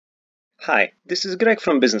Hi, this is Greg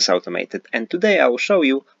from Business Automated, and today I will show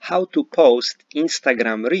you how to post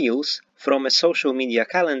Instagram Reels from a social media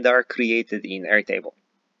calendar created in Airtable.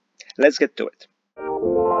 Let's get to it.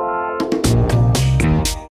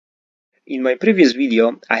 In my previous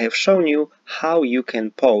video, I have shown you how you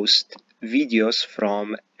can post videos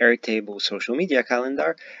from Airtable social media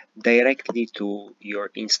calendar directly to your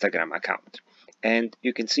Instagram account. And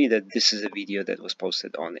you can see that this is a video that was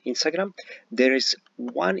posted on Instagram. There is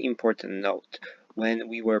one important note. When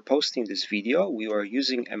we were posting this video, we were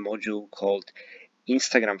using a module called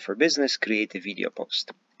Instagram for Business Create a Video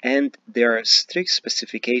Post. And there are strict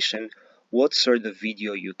specifications what sort of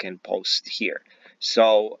video you can post here.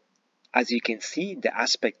 So as you can see, the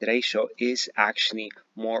aspect ratio is actually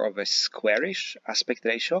more of a squarish aspect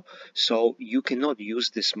ratio. So you cannot use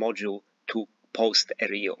this module to post a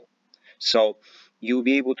reel. So you'll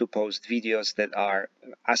be able to post videos that are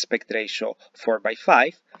aspect ratio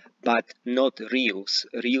 4:5, but not reels.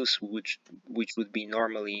 Reels which would be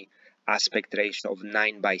normally aspect ratio of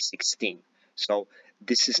 9:16. So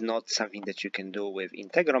this is not something that you can do with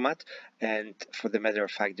Integromat, and for the matter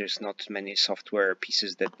of fact, there's not many software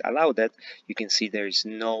pieces that allow that. You can see there is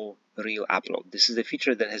no reel upload. This is a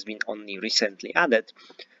feature that has been only recently added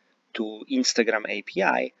to Instagram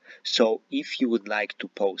API. So if you would like to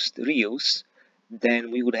post reels,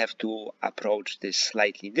 then we would have to approach this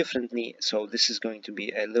slightly differently. So this is going to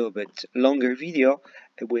be a little bit longer video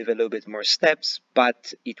with a little bit more steps,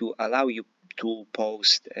 but it will allow you to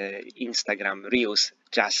post Instagram reels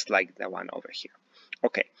just like the one over here.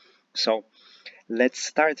 Okay, so let's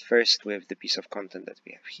start first with the piece of content that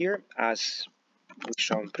we have here. As we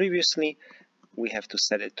shown previously, we have to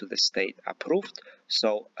set it to the state approved.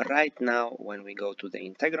 So right now, when we go to the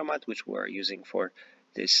Integromat, which we're using for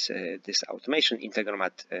this automation,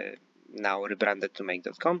 Integromat now rebranded to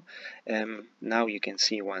make.com. Now you can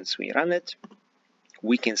see once we run it,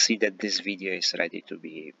 we can see that this video is ready to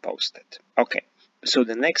be posted. Okay, so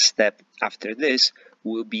the next step after this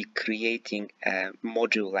will be creating a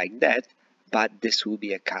module like that, but this will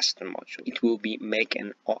be a custom module. It will be make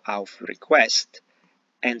an OAuth request.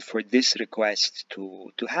 And for this request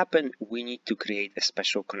to happen, we need to create a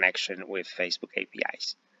special connection with Facebook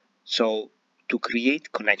APIs. So to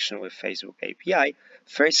create connection with Facebook API,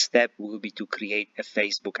 first step will be to create a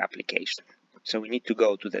Facebook application. So we need to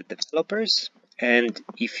go to the developers. And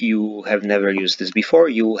if you have never used this before,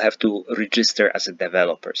 you will have to register as a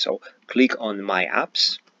developer. So click on My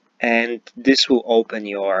Apps. And this will open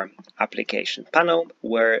your application panel,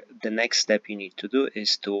 where the next step you need to do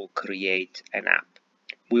is to create an app.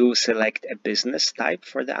 We will select a business type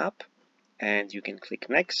for the app, and you can click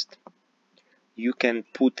next. You can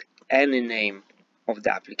put any name of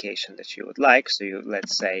the application that you would like. So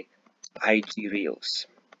let's say IG Reels.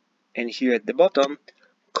 And here at the bottom,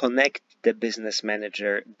 connect the business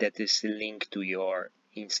manager that is linked to your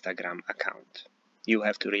Instagram account. You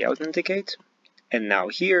have to re-authenticate. And now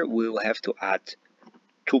here we will have to add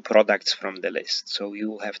two products from the list. So you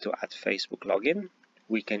will have to add Facebook login.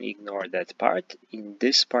 We can ignore that part. In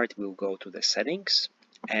this part, we'll go to the settings.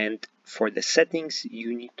 And for the settings,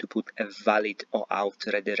 you need to put a valid OAuth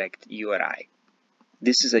redirect URI.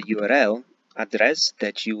 This is a URL address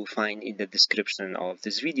that you will find in the description of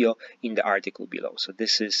this video in the article below. So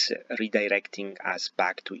this is redirecting us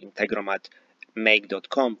back to Integromat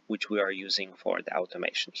make.com, which we are using for the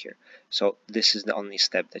automation here. So this is the only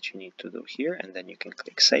step that you need to do here, and then you can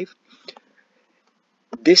click save.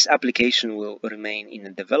 This application will remain in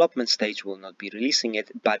a development stage, will not be releasing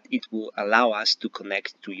it, but it will allow us to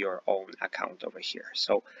connect to your own account over here.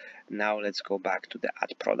 So now let's go back to the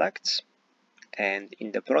add products. And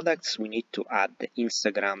in the products, we need to add the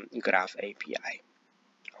Instagram Graph API.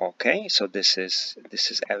 Okay, so this is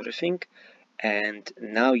everything. And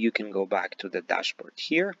now you can go back to the dashboard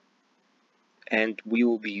here. And we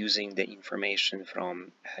will be using the information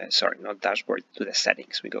from, not dashboard, to the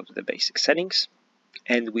settings. We go to the basic settings.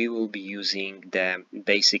 And we will be using the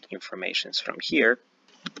basic informations from here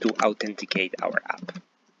to authenticate our app.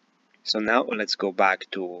 So now let's go back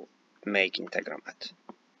to make Integromat.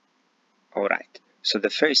 All right, so the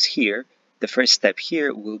first step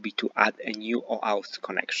here will be to add a new OAuth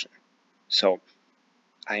connection. So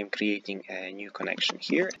I am creating a new connection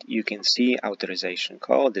here. You can see authorization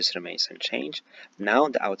code, this remains unchanged. Now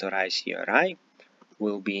the authorized URI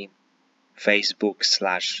will be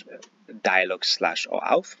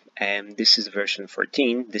Facebook/dialog/OAuth, and this is version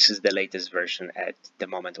 14. This is the latest version at the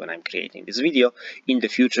moment when I'm creating this video. In the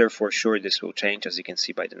future, for sure, this will change, as you can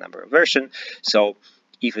see by the number of version. So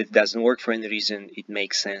if it doesn't work for any reason, it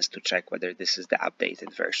makes sense to check whether this is the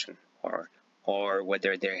updated version or or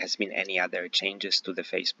whether there has been any other changes to the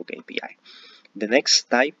Facebook API. The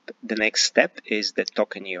next step is the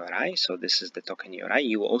token URI. So this is the token URI.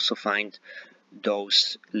 You will also find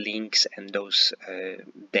those links and those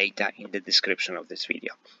data in the description of this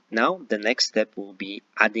video. Now the next step will be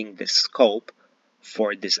adding the scope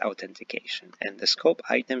for this authentication, and the scope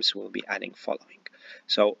items will be adding following.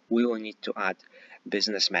 So we will need to add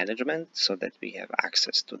business management so that we have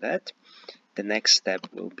access to that. The next step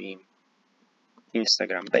will be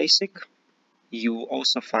Instagram basic. You will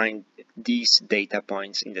also find these data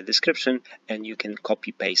points in the description and you can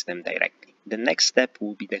copy paste them directly. The next step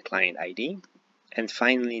will be the client ID, and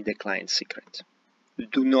finally the client secret.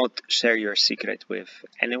 Do not share your secret with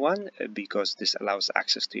anyone because this allows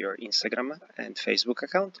access to your Instagram and Facebook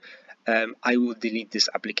account. I will delete this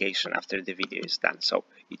application after the video is done, so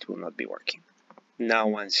it will not be working. Now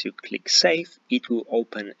once you click save, it will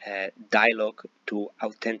open a dialog to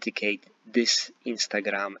authenticate this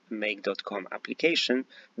Instagram make.com application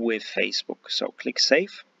with Facebook. So click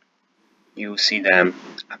save. You see the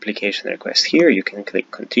application request here. You can click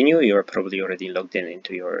continue. You're probably already logged in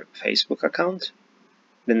into your Facebook account.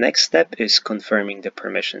 The next step is confirming the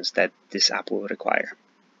permissions that this app will require.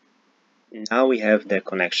 Now we have the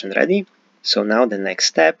connection ready. So now the next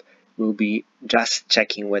step will be just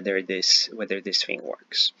checking whether this thing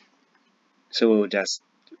works. So we'll just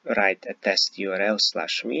write a test URL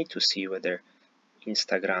 /me to see whether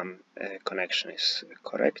Instagram connection is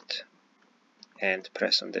correct, and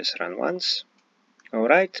press on this run once.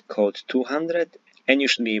 Alright, code 200, and you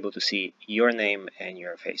should be able to see your name and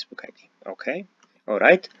your Facebook ID. Okay,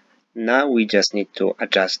 alright, now we just need to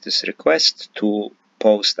adjust this request to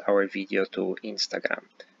post our video to Instagram.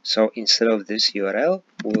 So instead of this URL,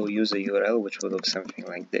 we'll use a URL which will look something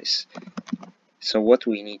like this. So what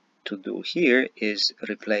we need to do here is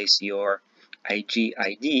replace your IG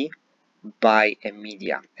ID by a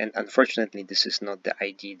media, and unfortunately this is not the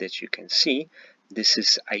ID that you can see. This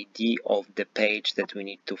is ID of the page that we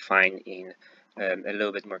need to find in a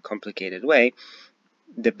little bit more complicated way.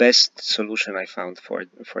 The best solution I found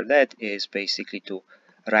for that is basically to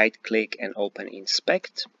right click and open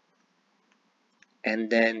inspect,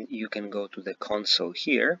 and then you can go to the console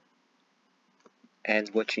here, and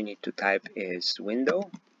what you need to type is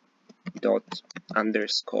window dot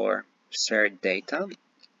underscore shared data,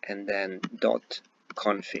 and then dot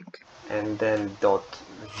config, and then dot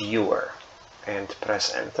viewer, and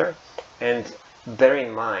press enter. And bear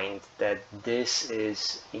in mind that this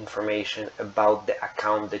is information about the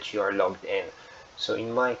account that you are logged in. So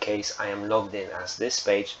in my case, I am logged in as this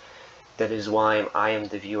page. That is why I am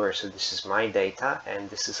the viewer. So this is my data, and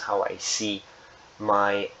this is how I see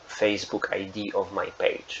my Facebook ID of my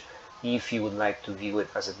page. If you would like to view it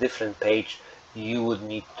as a different page, you would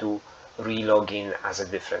need to re-log in as a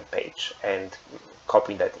different page and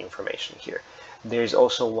copy that information here. There's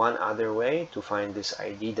also one other way to find this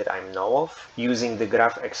ID that I know of, using the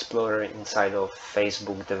Graph Explorer inside of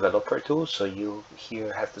Facebook Developer Tool. So you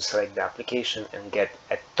here have to select the application and get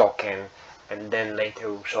a token, and then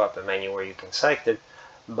later will show up a menu where you can select it.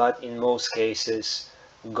 But in most cases,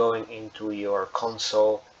 going into your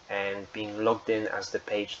console and being logged in as the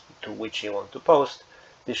page to which you want to post,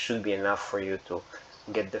 this should be enough for you to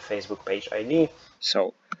get the Facebook page ID.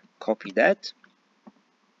 So copy that,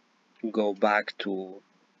 go back to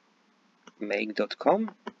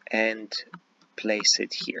make.com and place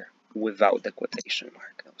it here without the quotation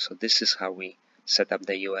mark. So this is how we set up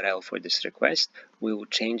the URL for this request. We will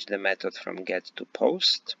change the method from get to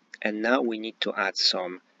post, and now we need to add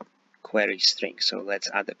some query string. So let's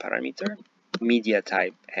add a parameter, media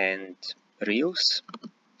type and reels,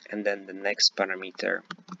 and then the next parameter,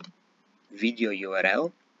 video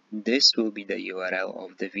URL. This will be the URL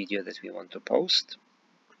of the video that we want to post.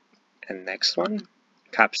 And next one,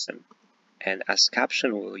 caption. And as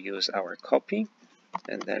caption, we'll use our copy,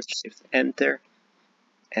 and then shift enter,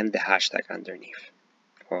 and the hashtag underneath.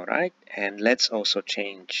 Alright, and let's also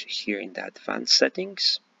change here in the advanced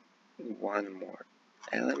settings one more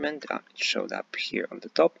element. It showed up here on the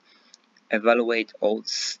top. Evaluate all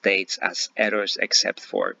states as errors except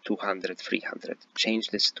for 200, 300. Change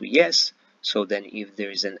this to yes, so then if there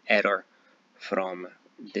is an error from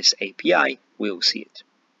this API, we will see it.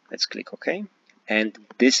 Let's click OK. And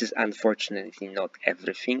this is unfortunately not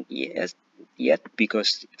everything yet,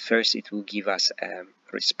 because first it will give us a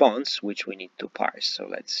response which we need to parse. So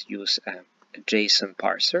let's use a JSON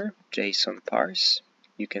parser, JSON parse.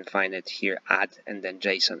 You can find it here, add and then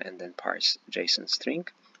JSON and then parse JSON string.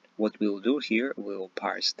 What we'll do here, we'll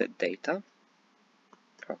parse the data.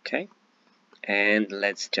 Okay, and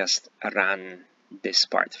let's just run this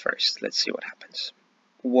part first. Let's see what happens.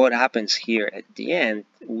 what happens here at the end,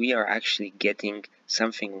 we are actually getting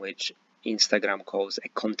something which Instagram calls a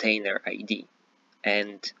container ID.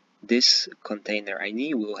 And this container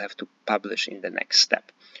ID we will have to publish in the next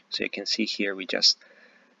step. So you can see here we just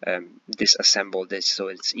disassemble this so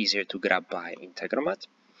it's easier to grab by Integromat.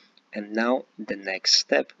 And now the next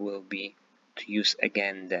step will be to use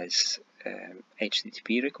again this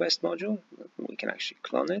HTTP request module. We can actually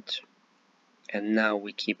clone it. And now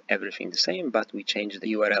we keep everything the same, but we change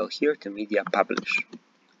the URL here to media publish.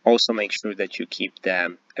 Also make sure that you keep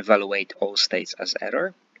the evaluate all states as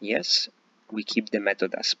error. Yes. We keep the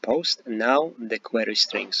method as post. Now the query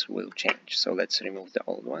strings will change. So let's remove the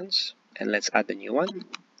old ones and let's add a new one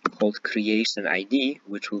called creation ID,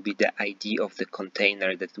 which will be the ID of the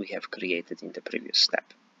container that we have created in the previous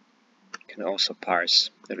step. You can also parse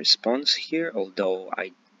the response here, although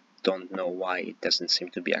I don't know why it doesn't seem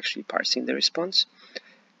to be actually parsing the response.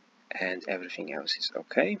 And everything else is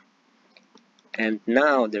okay. And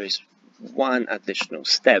now there is one additional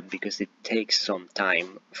step because it takes some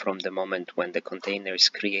time from the moment when the container is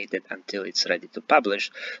created until it's ready to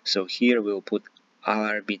publish. So here we'll put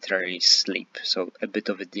arbitrary sleep, so a bit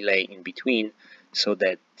of a delay in between so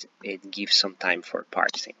that it gives some time for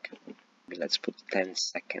parsing. Let's put 10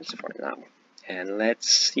 seconds for now and let's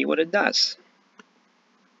see what it does.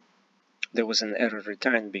 There was an error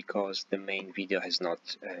returned because the main video has not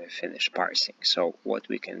finished parsing. So what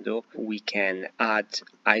we can do, we can add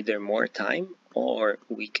either more time or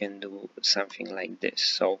we can do something like this.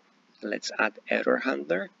 So let's add error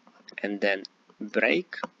handler and then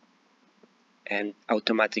break and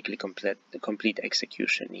automatically complete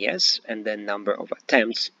execution, yes, and then number of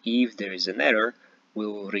attempts. If there is an error, we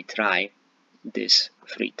will retry this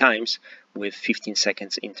 3 times with 15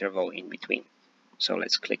 seconds interval in between. So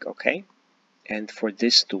let's click OK. And for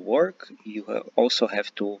this to work, you also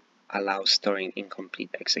have to allow storing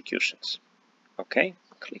incomplete executions. Okay,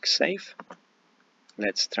 click Save.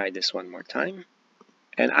 Let's try this one more time.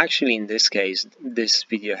 And actually in this case, this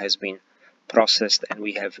video has been processed and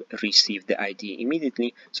we have received the ID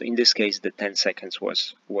immediately. So in this case, the 10 seconds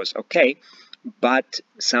was okay, but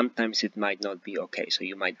sometimes it might not be okay. So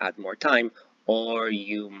you might add more time, or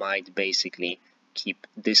you might basically keep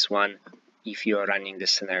this one. If you are running the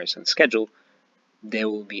scenarios on schedule, there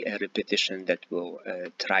will be a repetition that will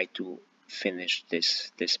try to finish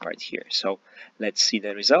this part here. So let's see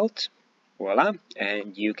the result. Voila,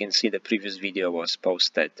 and you can see the previous video was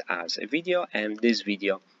posted as a video and this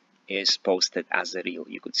video is posted as a reel.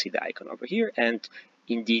 You could see the icon over here, and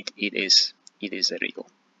indeed it is a reel.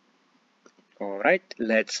 Alright,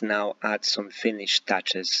 let's now add some finished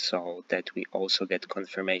touches so that we also get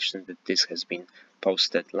confirmation that this has been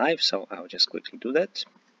posted live. So I'll just quickly do that.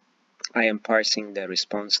 I am parsing the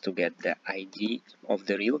response to get the ID of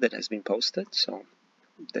the reel that has been posted so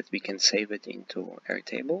that we can save it into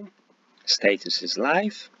Airtable. Status is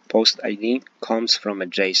live. Post ID comes from a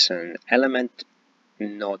JSON element,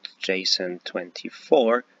 not JSON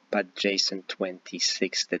 24, but JSON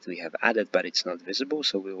 26 that we have added, but it's not visible.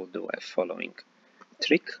 So we will do a following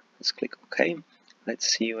trick. Let's click OK. Let's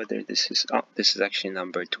see whether this is, this is actually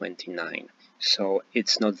number 29. So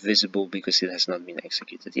it's not visible because it has not been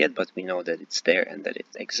executed yet, but we know that it's there and that it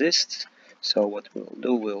exists. So what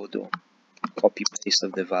we'll do copy paste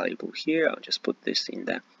of the variable here. I'll just put this in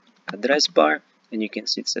the address bar and you can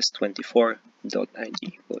see it says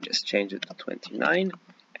 24.id. We'll just change it to 29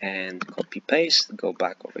 and copy paste, go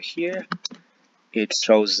back over here. It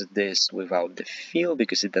shows this without the field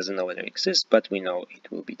because it doesn't know whether it exists, but we know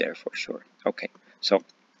it will be there for sure. Okay, so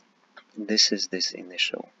this is this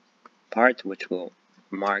initial part which will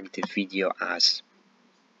mark the video as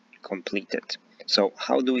completed. So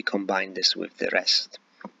how do we combine this with the rest?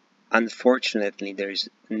 Unfortunately, there is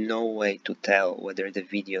no way to tell whether the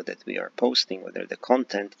video that we are posting, whether the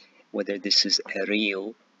content, whether this is a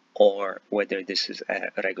reel or whether this is a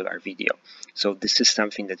regular video. So this is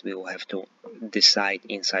something that we will have to decide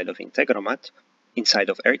inside of Integromat, inside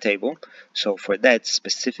of Airtable. So for that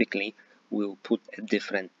specifically, we'll put a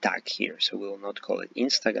different tag here. So we will not call it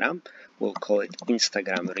Instagram, we'll call it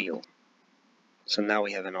Instagram Reel. So now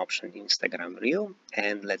we have an option Instagram Reel,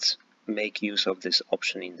 and let's make use of this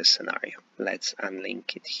option in the scenario. Let's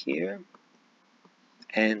unlink it here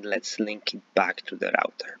and let's link it back to the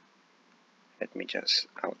router. Let me just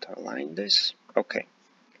outline this. Okay,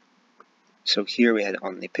 so here we had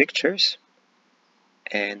only pictures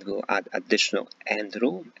and we'll add additional AND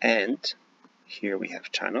rule, and here we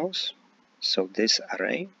have channels. So this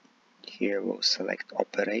array here we'll select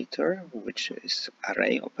operator, which is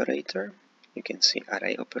array operator. You can see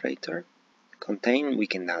array operator. Contain, we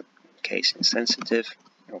can add case insensitive,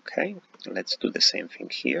 Okay, let's do the same thing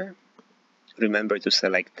here. Remember to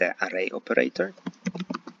select the array operator.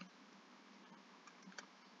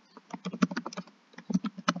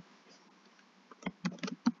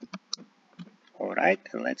 Alright,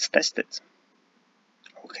 and let's test it.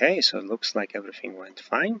 Okay, so it looks like everything went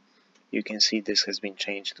fine. You can see this has been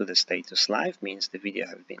changed to the status live, means the video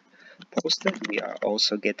has been posted. We are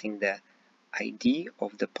also getting the ID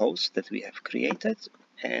of the post that we have created.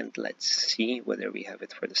 And let's see whether we have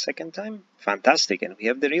it for the second time. Fantastic, and we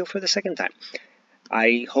have the reel for the second time.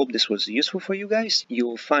 I hope this was useful for you guys. You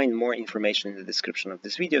will find more information in the description of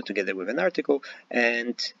this video together with an article,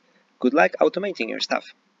 and good luck automating your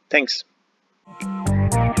stuff. Thanks.